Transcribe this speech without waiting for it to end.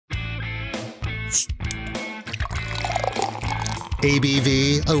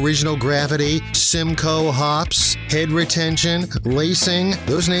ABV, original gravity, Simcoe hops, head retention, lacing.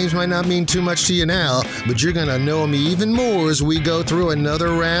 Those names might not mean too much to you now, but you're going to know them even more as we go through another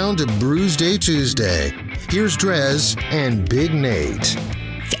round of Brews Day Tuesday. Here's Drez and Big Nate.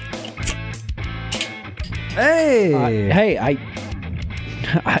 Hey!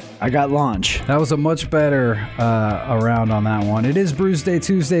 I got launch. That was a much better round on that one. It is Brews Day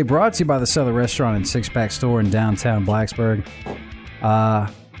Tuesday, brought to you by the Cellar Restaurant and Six Pack Store in downtown Blacksburg.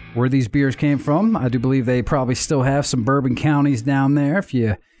 Where these beers came from, I do believe they probably still have some bourbon counties down there. If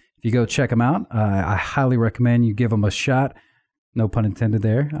you go check them out, I highly recommend you give them a shot. No pun intended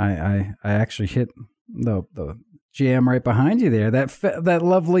there. I actually hit the jam right behind you there. That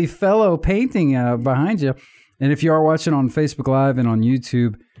lovely fellow painting behind you. And if you are watching on Facebook Live and on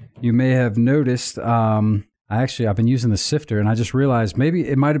YouTube, you may have noticed, I've been using the sifter, and I just realized maybe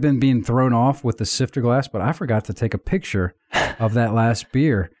it might have been being thrown off with the sifter glass, but I forgot to take a picture of that last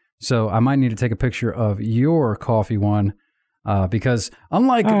beer. So I might need to take a picture of your coffee one, because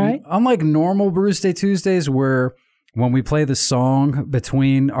unlike normal Brews Day Tuesdays, where when we play the song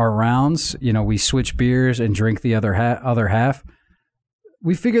between our rounds, we switch beers and drink the other half.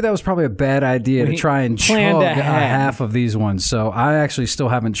 We figured that was probably a bad idea to try and chug a half of these ones. So I actually still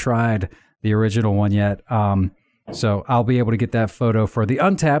haven't tried the original one yet. So I'll be able to get that photo for the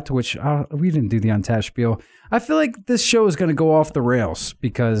Untapped, which we didn't do the Untapped spiel. I feel like this show is going to go off the rails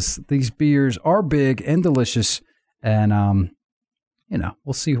because these beers are big and delicious. And,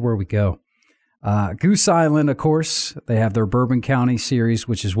 we'll see where we go. Goose Island, of course, they have their Bourbon County series,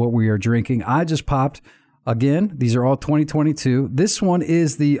 which is what we are drinking. I just popped. Again, these are all 2022. This one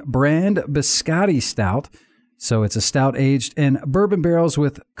is the Brand Biscotti Stout. So it's a stout aged in bourbon barrels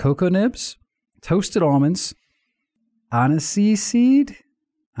with cocoa nibs, toasted almonds, anise seed,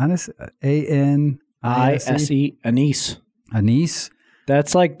 anise, A-N-I-S-E, anise.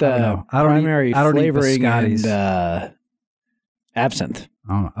 That's like the primary flavoring and absintth.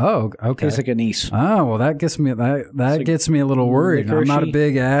 Oh, okay. Tastes like anise. Oh, well, that gets me gets me a little worried. I'm not a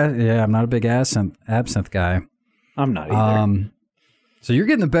big absinthe guy. I'm not either. So you're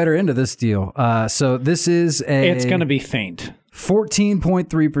getting the better end of this deal. So this is it's going to be faint.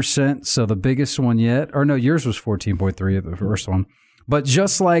 14.3%, so the biggest one yet. Or no, yours was 14.3, the first one. But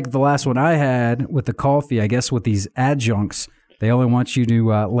just like the last one I had with the coffee, I guess with these adjuncts, they only want you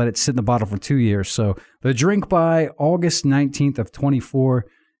to let it sit in the bottle for 2 years. So the drink by August 19th of 24,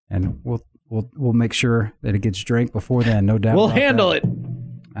 and we'll make sure that it gets drank before then, no doubt. We'll handle it.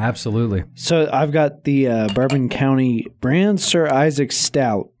 Absolutely. So I've got the Bourbon County brand Sir Isaac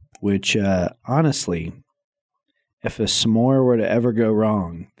Stout, which honestly, if a s'more were to ever go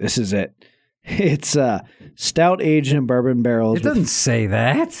wrong, this is it. It's stout aged in bourbon barrels. It doesn't say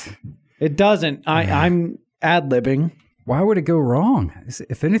that. It doesn't. I'm ad-libbing. Why would it go wrong?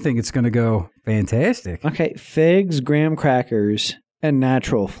 If anything, it's going to go fantastic. Okay, figs, graham crackers, and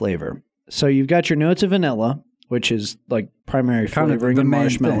natural flavor. So you've got your notes of vanilla, which is like primary flavoring, and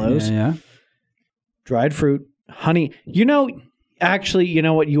marshmallows. Yeah. Dried fruit, honey. Actually, you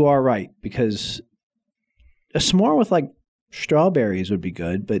know what? You are right, because a s'more with like strawberries would be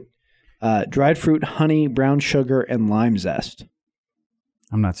good, but dried fruit, honey, brown sugar, and lime zest.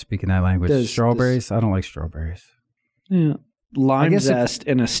 I'm not speaking that language. Strawberries? I don't like strawberries. Yeah. Lime zest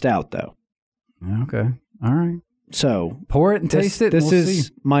in a stout, though. Okay. All right. So pour it and taste it. This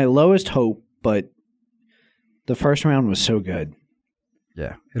is my lowest hope, but the first round was so good.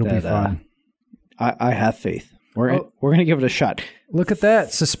 Yeah, it'll be fun. I have faith. We're going to give it a shot. Look at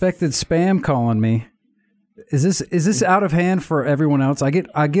that. Suspected spam calling me. Is this out of hand for everyone else? I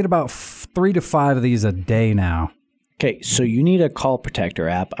get about 3 to 5 of these a day now. Okay, so you need a call protector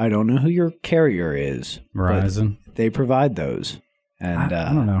app. I don't know who your carrier is. Verizon. They provide those. And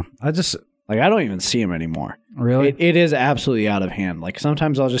I don't know. I don't even see them anymore. Really? It is absolutely out of hand. Like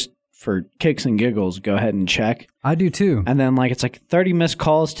sometimes I'll just, for kicks and giggles, go ahead and check. I do too. And then it's like 30 missed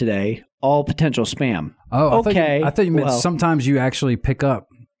calls today, all potential spam. Oh, okay. I thought you meant sometimes you actually pick up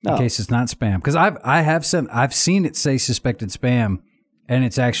in case it's not spam. Because I've seen it say suspected spam, and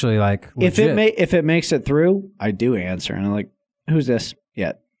it's actually like legit. If it makes it through, I do answer, and I'm like, "Who's this?"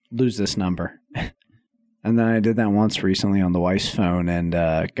 Yeah, lose this number. And then I did that once recently on the wife's phone and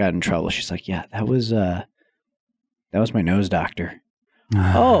got in trouble. She's like, "Yeah, that was my nose doctor."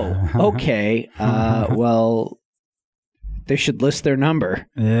 Oh, okay. Well, they should list their number.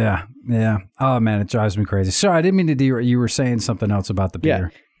 Yeah. Oh man, it drives me crazy. Sorry, I didn't mean to derail. You were saying something else about the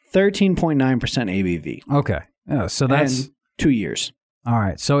beer. 13.9% ABV. Okay. Yeah. So that's 2 years. All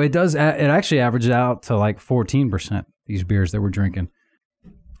right. So it does. It actually averages out to like 14%. These beers that we're drinking.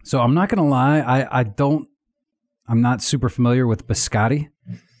 So I'm not gonna lie. I'm not super familiar with biscotti.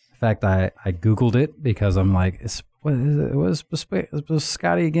 In fact, I Googled it because I'm like, what is it? What is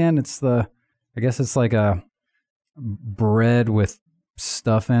biscotti again? I guess it's like a bread with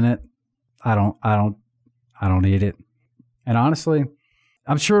stuff in it. I don't eat it. And honestly,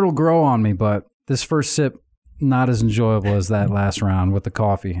 I'm sure it'll grow on me, but this first sip, not as enjoyable as that last round with the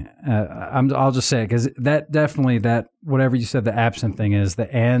coffee. I'll just say it because that definitely, whatever you said the absinthe thing is, the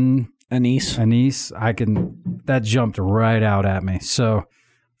anise, that jumped right out at me. So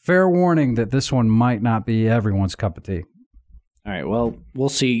fair warning that this one might not be everyone's cup of tea. All right, well, we'll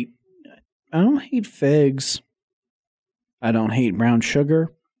see. I don't hate figs. I don't hate brown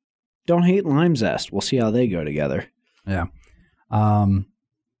sugar. Don't hate lime zest. We'll see how they go together. Yeah.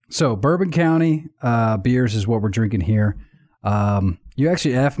 So Bourbon County beers is what we're drinking here. You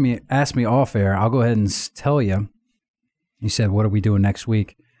actually asked me off air. I'll go ahead and tell you. You said, what are we doing next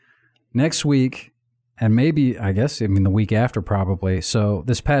week? Next week, and maybe, the week after probably. So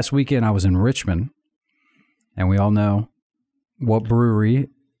this past weekend, I was in Richmond, and we all know what breweries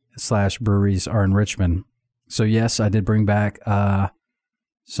are in Richmond. So yes, I did bring back a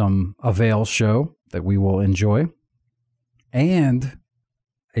Veil show that we will enjoy, and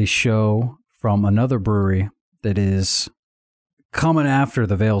a show from another brewery that is coming after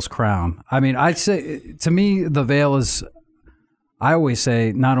the Veil's crown. I mean, I'd say, to me, the Veil is, I always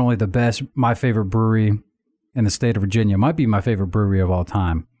say, not only the best, my favorite brewery in the state of Virginia, might be my favorite brewery of all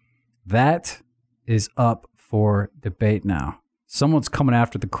time. That is up for debate now. Someone's coming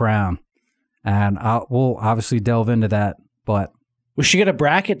after the crown, and we'll obviously delve into that, but we should get a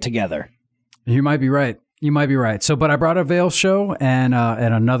bracket together. You might be right. So, but I brought a Veil show and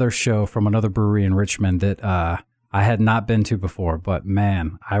another show from another brewery in Richmond that I had not been to before. But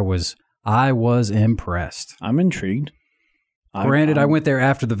man, I was impressed. I'm intrigued. Granted, I went there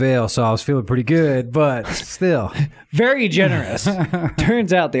after the Veil, so I was feeling pretty good, but still. Very generous.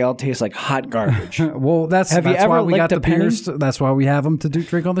 Turns out they all taste like hot garbage. Well, that's why we got the beers. That's why we have them to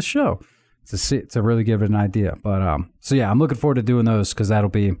drink on the show, to really give it an idea. But so yeah, I'm looking forward to doing those because that'll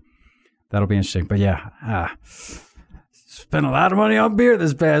be interesting. But yeah, spent a lot of money on beer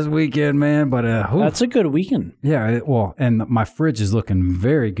this past weekend, man. But that's a good weekend. Yeah, and my fridge is looking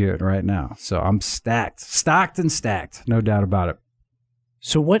very good right now. So I'm stocked and stacked, no doubt about it.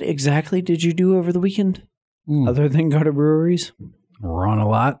 So what exactly did you do over the weekend, other than go to breweries? Run a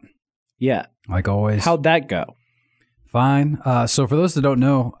lot. Yeah, like always. How'd that go? Fine. So for those that don't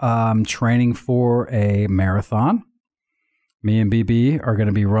know, I'm training for a marathon. Me and BB are going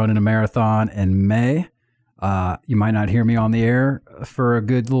to be running a marathon in May. You might not hear me on the air for a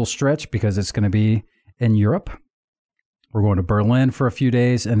good little stretch because it's going to be in Europe. We're going to Berlin for a few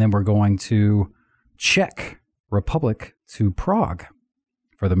days, and then we're going to Czech Republic to Prague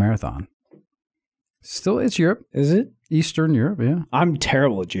for the marathon. Still, it's Europe. Is it? Eastern Europe, yeah. I'm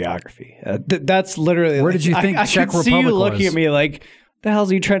terrible at geography. That's literally... Where did you think Czech Republic was? I could see you looking at me like, the hell's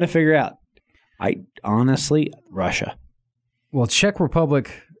he trying to figure out? Honestly, Russia. Well, Czech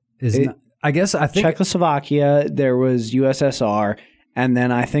Republic is... I think Czechoslovakia, there was USSR, and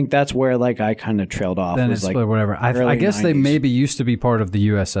then I think that's where I kind of trailed off. Then it's whatever. I guess 90s. They maybe used to be part of the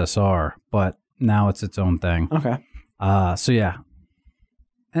USSR, but now it's its own thing. Okay. So yeah.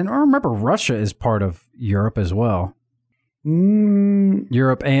 And I remember Russia is part of Europe as well.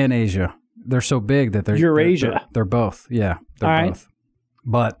 Europe and Asia. They're so big that they're Eurasia. They're both. Yeah, they're both.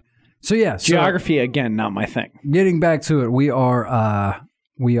 But so yeah, geography again, not my thing. Getting back to it, we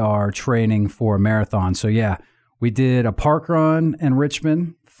are training for a marathon. So yeah, we did a park run in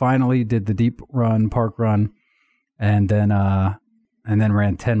Richmond. Finally, did the deep run park run, and then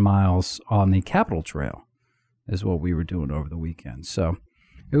ran 10 miles on the Capitol Trail. Is what we were doing over the weekend. So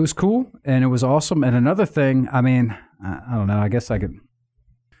it was cool and it was awesome. And another thing, I mean, I don't know. I guess I could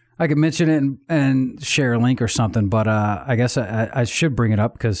mention it and share a link or something. But I guess I should bring it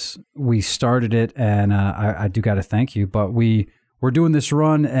up because we started it, and I do got to thank you. But we're doing this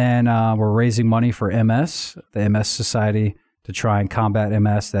run, and we're raising money for MS, the MS Society, to try and combat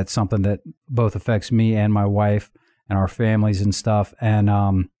MS. That's something that both affects me and my wife and our families and stuff. And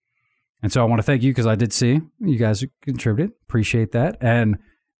so I want to thank you because I did see you guys contributed. Appreciate that. And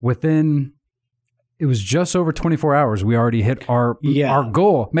it was just over 24 hours. We already hit our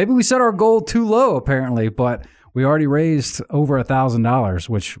goal. Maybe we set our goal too low, apparently, but we already raised over $1,000,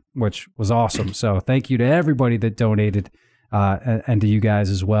 which was awesome. So thank you to everybody that donated, and to you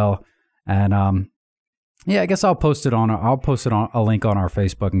guys as well. And I guess I'll post it on a link on our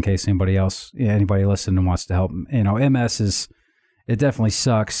Facebook in case anybody listening wants to help. MS it definitely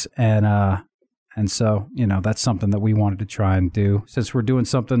sucks, and so that's something that we wanted to try and do. Since we're doing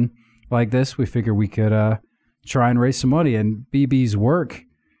something like this, we figure we could try and raise some money. And BB's work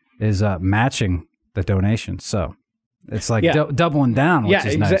is matching the donation. So it's like doubling down, which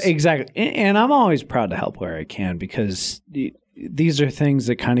is nice. Exactly. And I'm always proud to help where I can, because these are things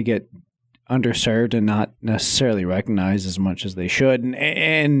that kind of get underserved and not necessarily recognized as much as they should.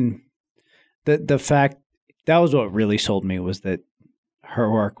 And the fact that was what really sold me, was that her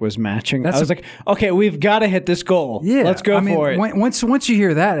work was matching. I was like, okay, we've got to hit this goal. Yeah, let's go for it. Once you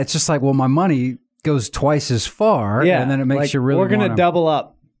hear that, it's just like, well, my money goes twice as far, and then it makes you really. We're going to double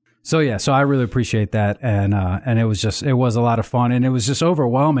up. So I really appreciate that, and it was a lot of fun, and it was just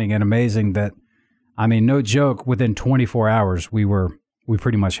overwhelming and amazing that, I mean, no joke, within 24 hours we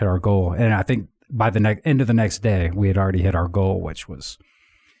pretty much hit our goal, and I think by the end of the next day we had already hit our goal, which was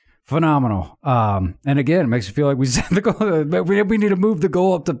phenomenal. And again, it makes you feel like we set the goal. We need to move the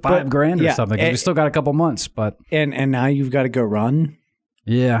goal up to $5,000 or something. We still got a couple months, but and now you've got to go run.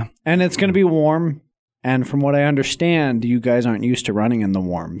 Yeah, and it's going to be warm. And from what I understand, you guys aren't used to running in the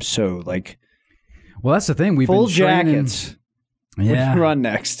warm. So well, that's the thing. We've full been training, jackets. Yeah, run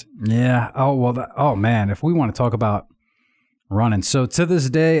next. Yeah. Oh well. Oh man, if we want to talk about running, so to this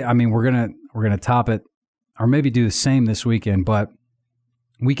day, I mean, we're gonna top it, or maybe do the same this weekend, but.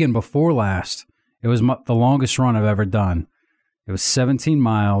 Weekend before last, it was the longest run I've ever done. It was 17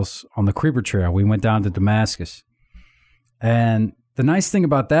 miles on the Creeper Trail. We went down to Damascus. And the nice thing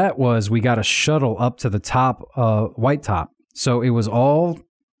about that was we got a shuttle up to the top, White Top. So it was all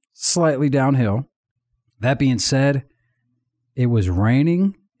slightly downhill. That being said, it was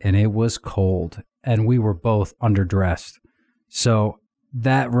raining and it was cold, and we were both underdressed. So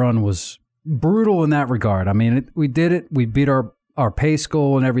that run was brutal in that regard. I mean, we did it. We beat our pace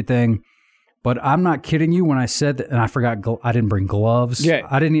goal and everything, but I'm not kidding you when I said that. And I forgot, I didn't bring gloves. Yeah,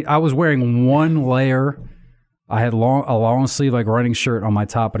 I was wearing one layer. I had a long sleeve, like, running shirt on my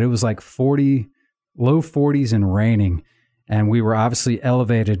top, but it was like low 40s and raining, and we were obviously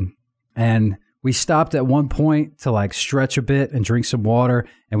elevated. And we stopped at one point to like stretch a bit and drink some water,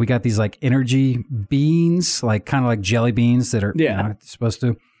 and we got these like energy beans, like kind of like jelly beans that are supposed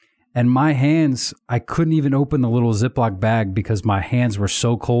to. And my hands, I couldn't even open the little Ziploc bag because my hands were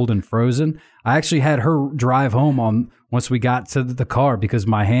so cold and frozen. I actually had her drive home once we got to the car, because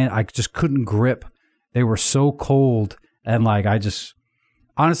I just couldn't grip. They were so cold. And like,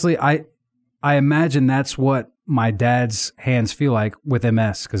 honestly, I imagine that's what my dad's hands feel like with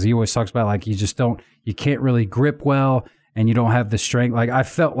MS, because he always talks about like, you can't really grip well, and you don't have the strength. Like, I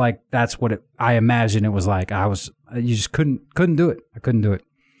felt like that's what I imagine it was like. You just couldn't do it. I couldn't do it.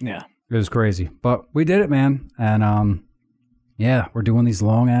 Yeah. It was crazy. But we did it, man. And we're doing these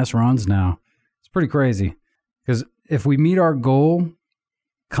long ass runs now. It's pretty crazy. Because if we meet our goal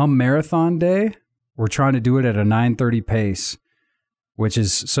come marathon day, we're trying to do it at a 9:30 pace,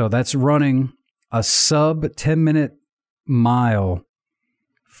 that's running a sub 10-minute mile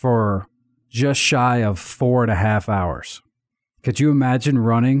for just shy of 4.5 hours. Could you imagine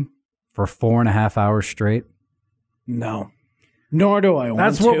running for 4.5 hours straight? No. Nor do I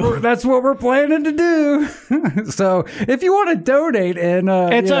want to. That's what we're planning to do. So if you want to donate, and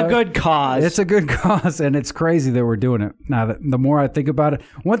it's a good cause. It's a good cause, and it's crazy that we're doing it. Now, the more I think about it,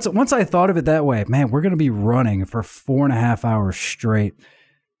 once I thought of it that way, man, we're going to be running for 4.5 hours straight.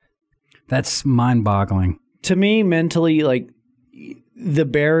 That's mind-boggling. To me, mentally, like, the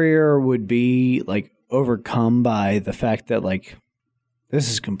barrier would be like overcome by the fact that, like, this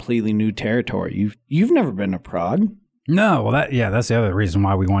is completely new territory. You've never been to Prague. No, well, that's the other reason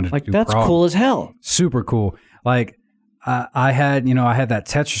why we wanted to do that's Prague. Cool as hell. Super cool. Like, I had that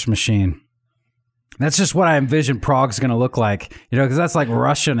Tetris machine. That's just what I envisioned Prague's going to look like, because that's like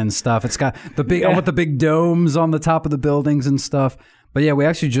Russian and stuff. It's got the big, I want the big domes on the top of the buildings and stuff. But yeah, we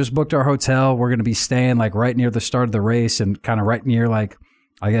actually just booked our hotel. We're going to be staying like right near the start of the race, and kind of right near, like,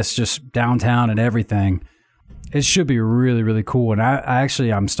 I guess just downtown and everything. It should be really, really cool. And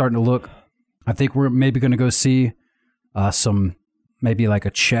I'm starting to look. I think we're maybe going to go see maybe like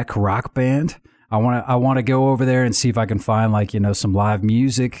a Czech rock band. I want to go over there and see if I can find like, some live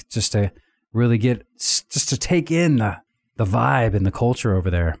music, just to really to take in the vibe and the culture over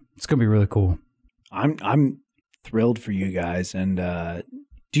there. It's going to be really cool. I'm thrilled for you guys. And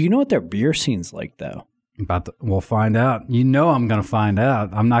do you know what their beer scene's like, though? We'll find out. I'm going to find out.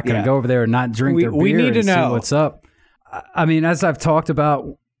 I'm not going to go over there and not drink their beer. We need to know see what's up. I mean, as I've talked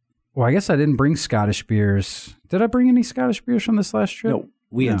about, well, I guess I didn't bring Scottish beers. Did I bring any Scottish beers from this last trip? No,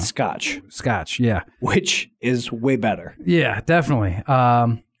 we had Scotch. Scotch, yeah. Which is way better. Yeah, definitely.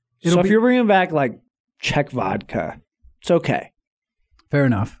 So if you're bringing back like Czech vodka, it's okay. Fair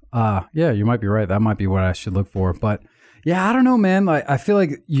enough. Yeah, you might be right. That might be what I should look for. But yeah, I don't know, man. I feel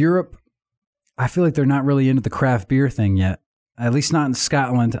like Europe, I feel like they're not really into the craft beer thing yet. At least not in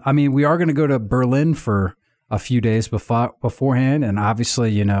Scotland. I mean, we are going to go to Berlin for a few days beforehand, and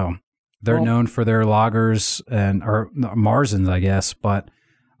obviously, you know, they're known for their lagers or Marzens, I guess. But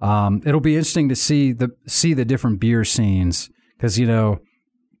it'll be interesting to see the different beer scenes because, you know,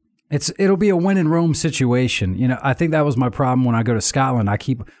 it'll be a when in Rome situation. You know, I think that was my problem when I go to Scotland. I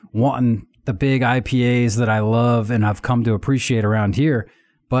keep wanting the big IPAs that I love and I've come to appreciate around here,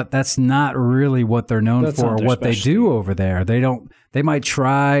 but that's not really what they're known for or what they do over there. They might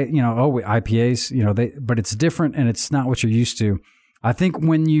try, you know, IPAs, you know, but it's different and it's not what you're used to. I think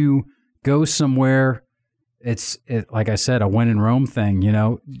when you go somewhere, it's like I said, a when in Rome thing, you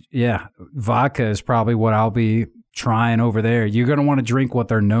know. Yeah, vodka is probably what I'll be trying over there. You're going to want to drink what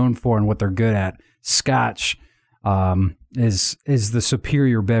they're known for and what they're good at. Scotch is the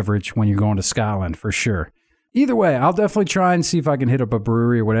superior beverage when you're going to Scotland for sure. Either way, I'll definitely try and see if I can hit up a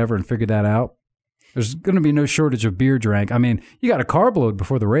brewery or whatever and figure that out. There's going to be no shortage of beer drank. I mean, you got a carb load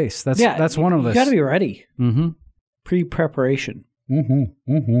before the race. That's one of those. You got to be ready. Mm-hmm. Pre-preparation.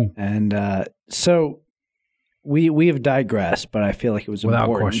 Mm-hmm. Mm-hmm. And so we have digressed, but I feel like it was Without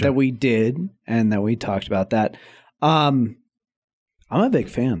important question. that we did and that we talked about that. I'm a big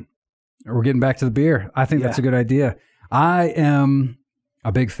fan. We're getting back to the beer. I think that's a good idea. I am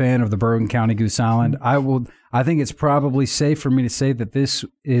a big fan of the Bergen County Goose Island. I think it's probably safe for me to say that this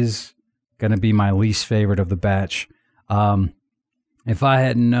is going to be my least favorite of the batch. If I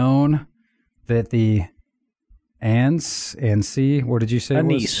had known that the Anise, what did you say?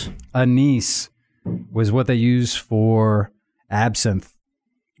 Anise was what they use for absinthe,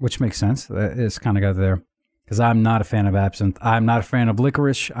 which makes sense. It's kind of got there. Because I'm not a fan of absinthe. I'm not a fan of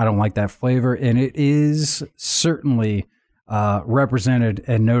licorice. I don't like that flavor. And it is certainly represented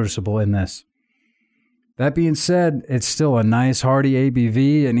and noticeable in this. That being said, it's still a nice, hearty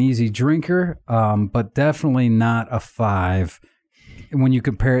ABV, an easy drinker, but definitely not a 5 when you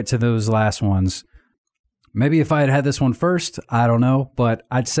compare it to those last ones. Maybe if I had had this one first, I don't know. But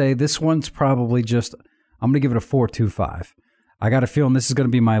I'd say this one's probably I'm going to give it a 4.25. I got a feeling this is going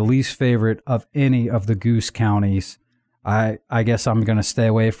to be my least favorite of any of the Goose counties. I guess I'm going to stay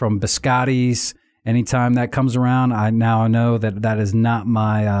away from biscottis anytime that comes around. I now know that is not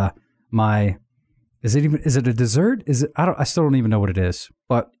my my. Is it a dessert? I still don't even know what it is,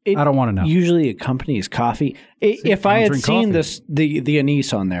 but I don't want to know. Usually accompanies coffee. If I had seen the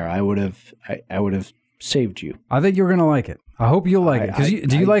anise on there, I would have saved you. I think you're going to like it. I hope you'll like it. Because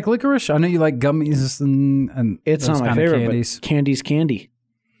do you like licorice? I know you like gummies and it's not my favorite, candies. But candy's candy.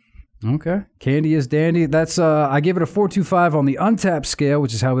 Okay. Candy is dandy. That's I give it a 4.25 on the Untapped scale,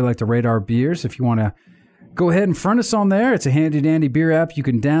 which is how we like to rate our beers. If you want to go ahead and friend us on there, it's a handy dandy beer app you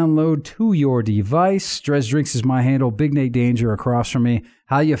can download to your device. Drez Drinks is my handle. Big Nate Danger across from me.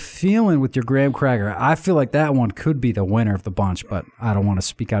 How you feeling with your graham cracker? I feel like that one could be the winner of the bunch, but I don't want to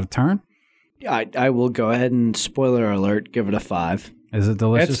speak out of turn. I will go ahead and spoiler alert, give it a 5. Is it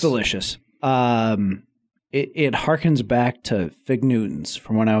delicious? It's delicious. It harkens back to Fig Newtons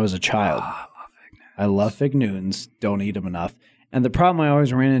from when I was a child. I love Fig Newtons. Don't eat them enough. And the problem I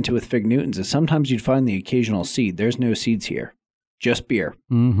always ran into with Fig Newtons is sometimes you'd find the occasional seed. There's no seeds here. Just beer.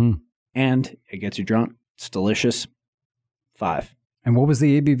 Mm-hmm. And it gets you drunk. It's delicious. 5. And what was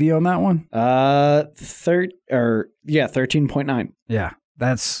the ABV on that one? 13.9. Yeah,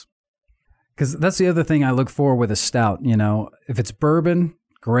 because that's the other thing I look for with a stout. You know, if it's bourbon,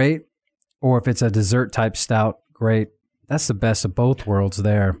 great, or if it's a dessert type stout, great. That's the best of both worlds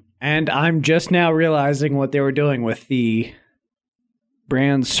there. And I'm just now realizing what they were doing with the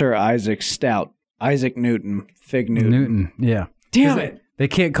brand Sir Isaac Stout. Isaac Newton, Fig Newton. Yeah. Damn it. They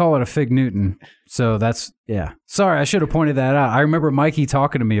can't call it a Fig Newton. So that's, yeah. Sorry, I should have pointed that out. I remember Mikey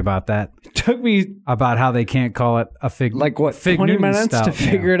talking to me about that. It took me about how they can't call it a Fig like what, Fig 20 Newton minutes stout. to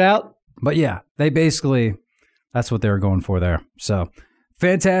figure it out? But yeah, they basically, that's what they were going for there. So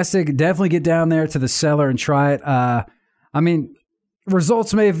fantastic. Definitely get down there to the cellar and try it. I mean,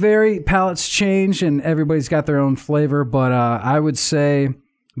 results may vary, palates change, and everybody's got their own flavor. But I would say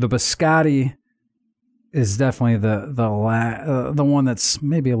the biscotti is definitely the one that's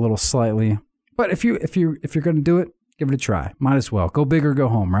maybe a little slightly. But if you're going to do it, give it a try. Might as well go big or go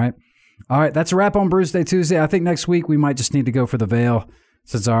home, right? All right, that's a wrap on Brews Day Tuesday. I think next week we might just need to go for the Veil,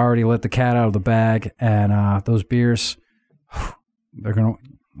 since I already let the cat out of the bag, and those beers, we're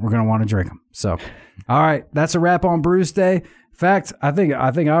gonna want to drink them. So, all right, that's a wrap on Brews Day. In fact, I think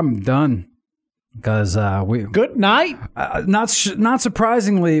I'm done because good night. Not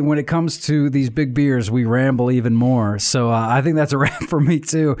surprisingly, when it comes to these big beers, we ramble even more. So I think that's a wrap for me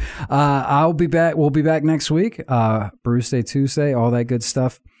too. I'll be back. We'll be back next week. Brews Day Tuesday, all that good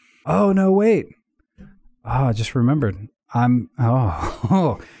stuff. Oh, no, wait. Oh, I just remembered.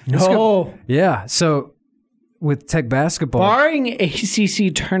 Yeah. So with Tech basketball. Barring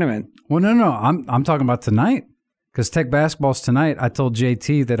ACC tournament. Well, no. I'm talking about tonight. Because Tech basketball's tonight. I told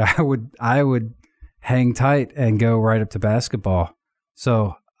JT that I would hang tight and go right up to basketball.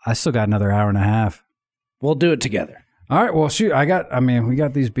 So I still got another hour and a half. We'll do it together. All right. Well, shoot. We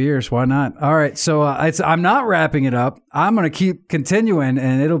got these beers. Why not? All right. So I'm not wrapping it up. I'm going to keep continuing,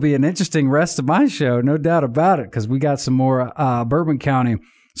 and it'll be an interesting rest of my show, no doubt about it, because we got some more Bourbon County.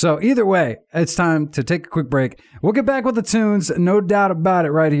 So either way, it's time to take a quick break. We'll get back with the tunes, no doubt about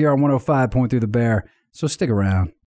it, right here on 105.3 The Bear. So stick around.